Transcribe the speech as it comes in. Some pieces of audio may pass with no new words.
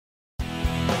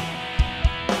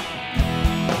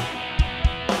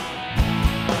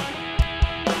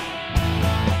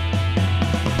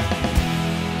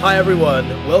Hi everyone,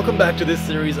 welcome back to this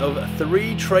series of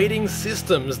 3 trading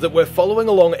systems that we're following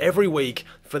along every week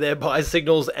for their buy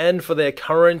signals and for their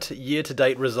current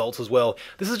year-to-date results as well.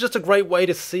 This is just a great way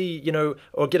to see,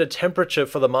 or get a temperature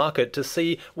for the market, to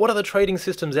see what other trading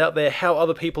systems out there, how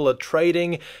other people are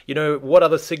trading, what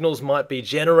other signals might be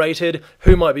generated,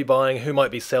 who might be buying, who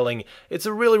might be selling. It's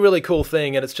a really, really cool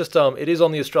thing, and it's just, it is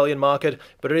on the Australian market,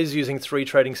 but it is using 3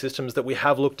 trading systems that we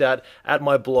have looked at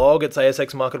my blog. It's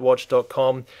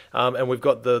asxmarketwatch.com. And we've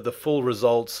got the full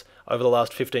results over the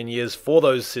last 15 years for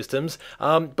those systems.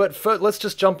 But first, let's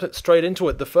just jump straight into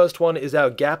it. The first one is our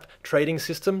gap trading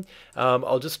system.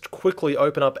 I'll just quickly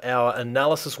open up our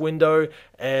analysis window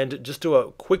and just do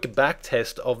a quick back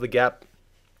test of the gap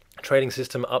trading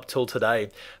system up till today.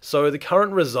 So the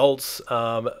current results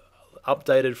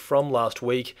updated from last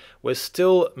week, we're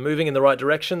still moving in the right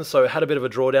direction. So had a bit of a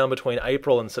drawdown between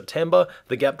April and September.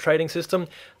 The gap trading system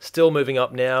still moving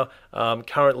up now.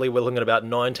 Currently we're looking at about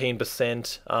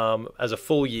 19% as a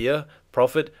full year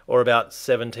profit, or about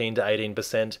 17 to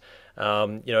 18%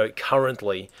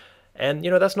 currently, and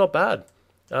that's not bad.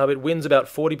 It wins about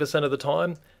 40% of the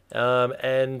time,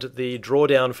 and the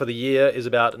drawdown for the year is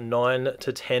about 9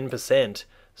 to 10%.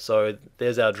 So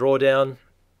there's our drawdown,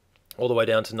 all the way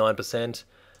down to 9%.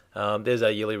 There's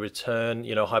our yearly return,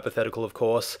 hypothetical of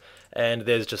course, and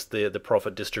there's just the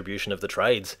profit distribution of the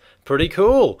trades. Pretty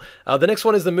cool. The next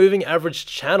one is the moving average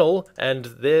channel, and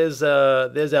there's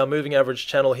our moving average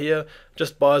channel here.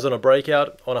 Just buys on a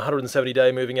breakout on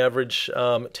 170-day moving average,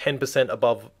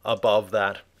 10% above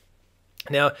that.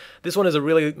 Now, this one is a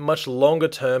really much longer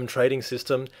term trading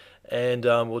system, and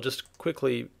we'll just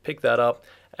quickly pick that up.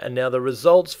 And now the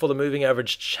results for the moving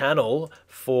average channel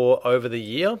for over the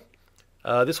year.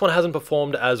 This one hasn't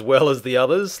performed as well as the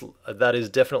others. That is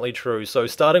definitely true. So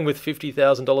starting with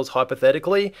 $50,000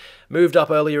 hypothetically, moved up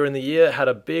earlier in the year, had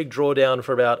a big drawdown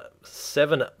for about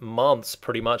 7 months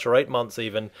pretty much, or 8 months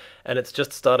even, and it's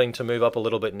just starting to move up a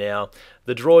little bit now.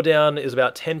 The drawdown is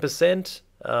about 10%.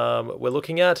 We're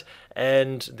looking at,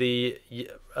 and the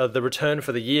return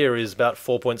for the year is about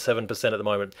 4.7% at the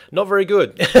moment. Not very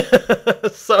good.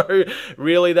 So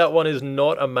really that one is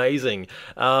not amazing.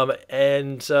 So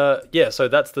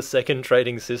that's the second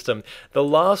trading system. The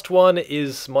last one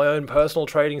is my own personal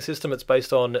trading system. It's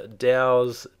based on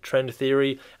Dow's Trend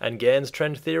Theory and Gann's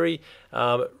Trend Theory.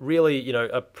 Really,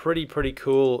 a pretty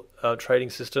cool trading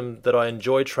system that I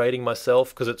enjoy trading myself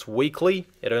because it's weekly.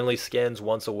 It only scans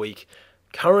once a week.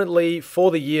 Currently, for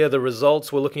the year, the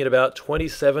results, we're looking at about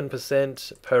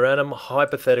 27% per annum,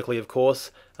 hypothetically, of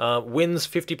course. Wins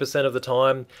 50% of the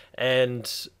time, and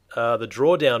the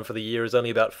drawdown for the year is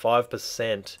only about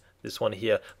 5%, this one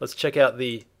here. Let's check out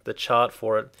the chart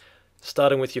for it.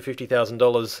 Starting with your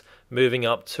 $50,000, moving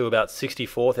up to about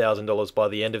 $64,000 by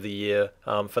the end of the year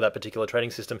for that particular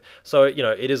trading system. So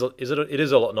it is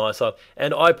a lot nicer,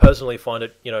 and I personally find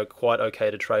it quite okay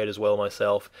to trade as well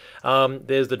myself.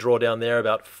 There's the drawdown there,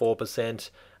 about 4%.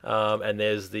 And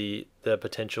there's the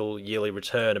potential yearly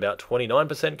return, about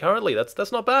 29% currently.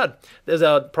 That's not bad. There's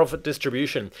our profit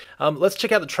distribution. Let's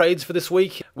check out the trades for this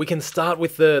week. We can start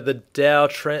with the Dow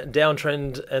Trend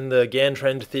and the Gann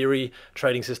Trend Theory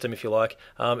trading system, if you like.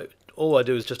 All I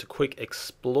do is just a quick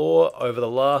explore over the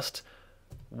last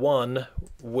 1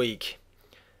 week.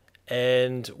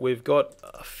 And we've got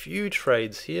a few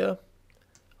trades here.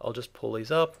 I'll just pull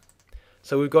these up.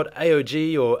 So we've got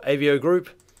AOG, or Avio Group.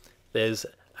 There's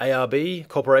ARB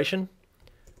Corporation.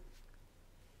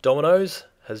 Domino's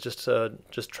has just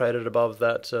traded above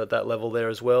that level there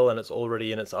as well, and it's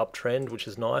already in its uptrend, which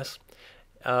is nice.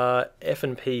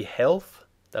 F&P Health,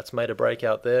 that's made a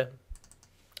breakout there.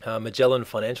 Magellan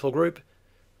Financial Group.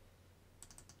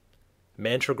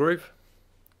 Mantra Group.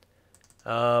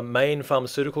 Main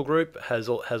Pharmaceutical Group has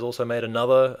also made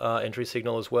another entry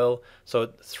signal as well.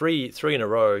 So three in a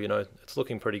row. It's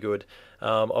looking pretty good.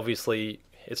 Obviously,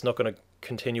 it's not going to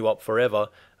continue up forever,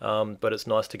 but it's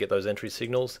nice to get those entry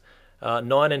signals.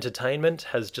 Nine Entertainment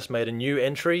has just made a new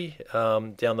entry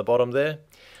down the bottom there.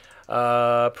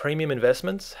 Premium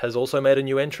Investments has also made a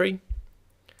new entry.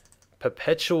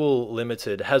 Perpetual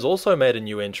Limited has also made a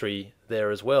new entry there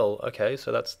as well. Okay,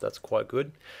 so that's quite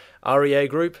good. REA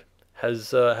Group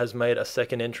has made a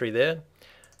second entry there.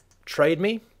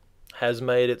 TradeMe has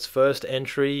made its first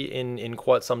entry in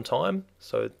quite some time,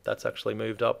 so that's actually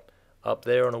moved up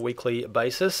there on a weekly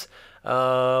basis.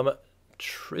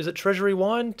 Is it Treasury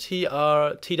Wine?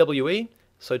 TWE?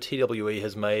 So TWE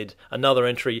has made another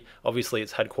entry. Obviously,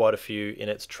 it's had quite a few in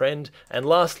its trend. And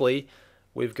lastly,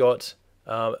 we've got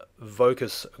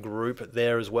Vocus Group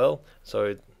there as well.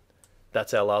 So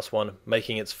that's our last one,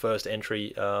 making its first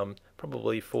entry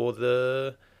probably for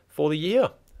the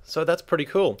year. So that's pretty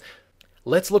cool.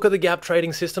 Let's look at the gap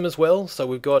trading system as well. So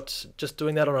we've got just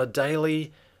doing that on a daily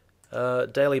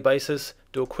basis.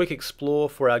 Do a quick explore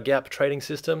for our gap trading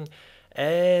system.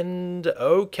 And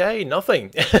okay,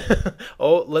 nothing.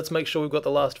 Oh, let's make sure we've got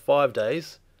the last 5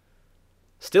 days.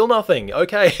 Still nothing.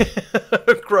 Okay,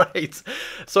 great.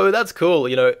 So that's cool.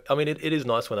 You know, I mean, it is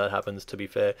nice when that happens, to be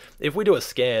fair. If we do a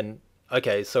scan,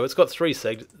 okay, so it's got three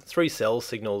sell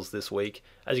signals this week.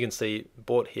 As you can see,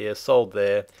 bought here, sold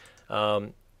there.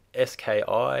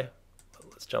 SKI,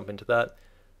 let's jump into that.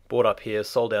 Bought up here,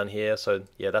 sold down here. So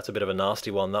yeah, that's a bit of a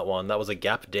nasty one, that one. That was a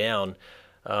gap down,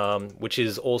 which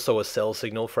is also a sell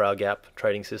signal for our gap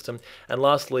trading system. And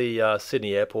lastly,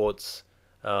 Sydney Airports.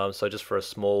 So just for a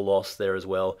small loss there as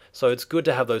well. So it's good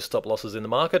to have those stop losses in the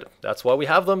market. That's why we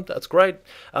have them. That's great.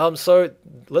 So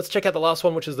let's check out the last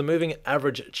one, which is the moving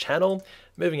average channel.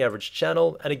 Moving average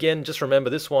channel. And again, just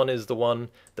remember, this one is the one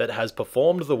that has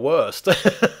performed the worst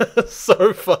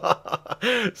so far.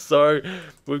 So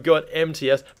we've got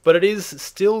MTS, but it is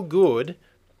still good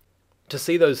to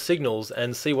see those signals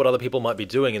and see what other people might be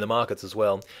doing in the markets as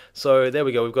well. So there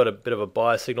we go. We've got a bit of a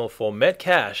buy signal for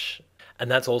Metcash. And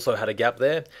that's also had a gap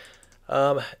there.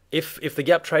 If the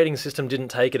gap trading system didn't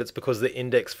take it, it's because the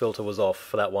index filter was off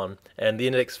for that one. And the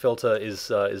index filter is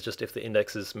just if the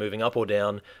index is moving up or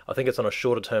down. I think it's on a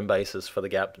shorter term basis for the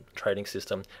gap trading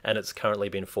system, and it's currently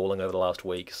been falling over the last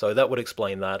week. So that would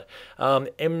explain that.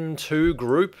 M2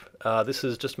 group, this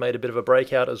has just made a bit of a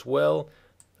breakout as well.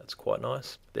 That's quite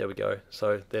nice. There we go.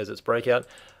 So there's its breakout.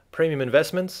 Premium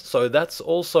investments, so that's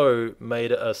also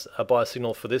made a buy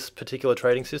signal for this particular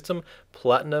trading system.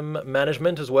 Platinum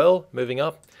management as well, moving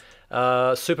up.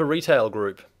 Super retail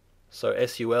group, so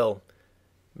SUL,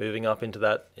 moving up into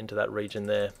that region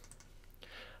there.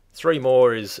 3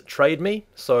 more is Trade Me.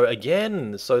 So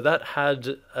again, so that had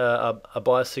a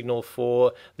buy signal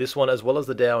for this one as well as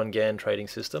the Dow and Gann trading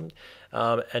system,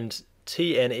 and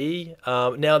TNE.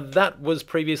 Now that was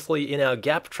previously in our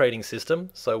gap trading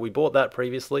system, so we bought that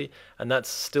previously, and that's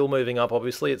still moving up.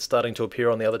 Obviously, it's starting to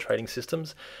appear on the other trading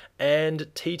systems. And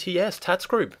TTS, Tats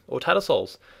Group, or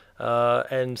Tattersalls.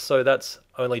 And so that's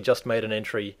only just made an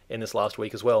entry in this last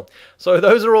week as well. So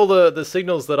those are all the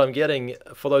signals that I'm getting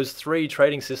for those 3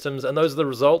 trading systems, and those are the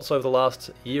results over the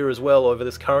last year as well, over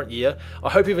this current year. I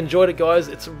hope you've enjoyed it, guys.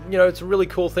 It's it's a really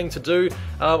cool thing to do.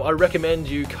 I recommend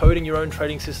you coding your own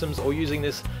trading systems or using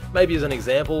this maybe as an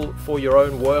example for your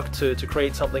own work to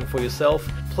create something for yourself.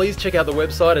 Please check out the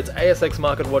website. It's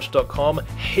asxmarketwatch.com.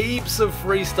 Heaps of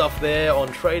free stuff there on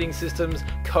trading systems,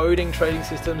 coding trading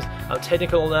systems,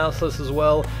 technical analysis as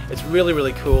well. It's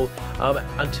really cool.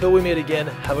 Until we meet again,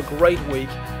 have a great week,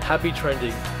 happy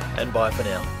trending, and bye for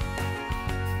now.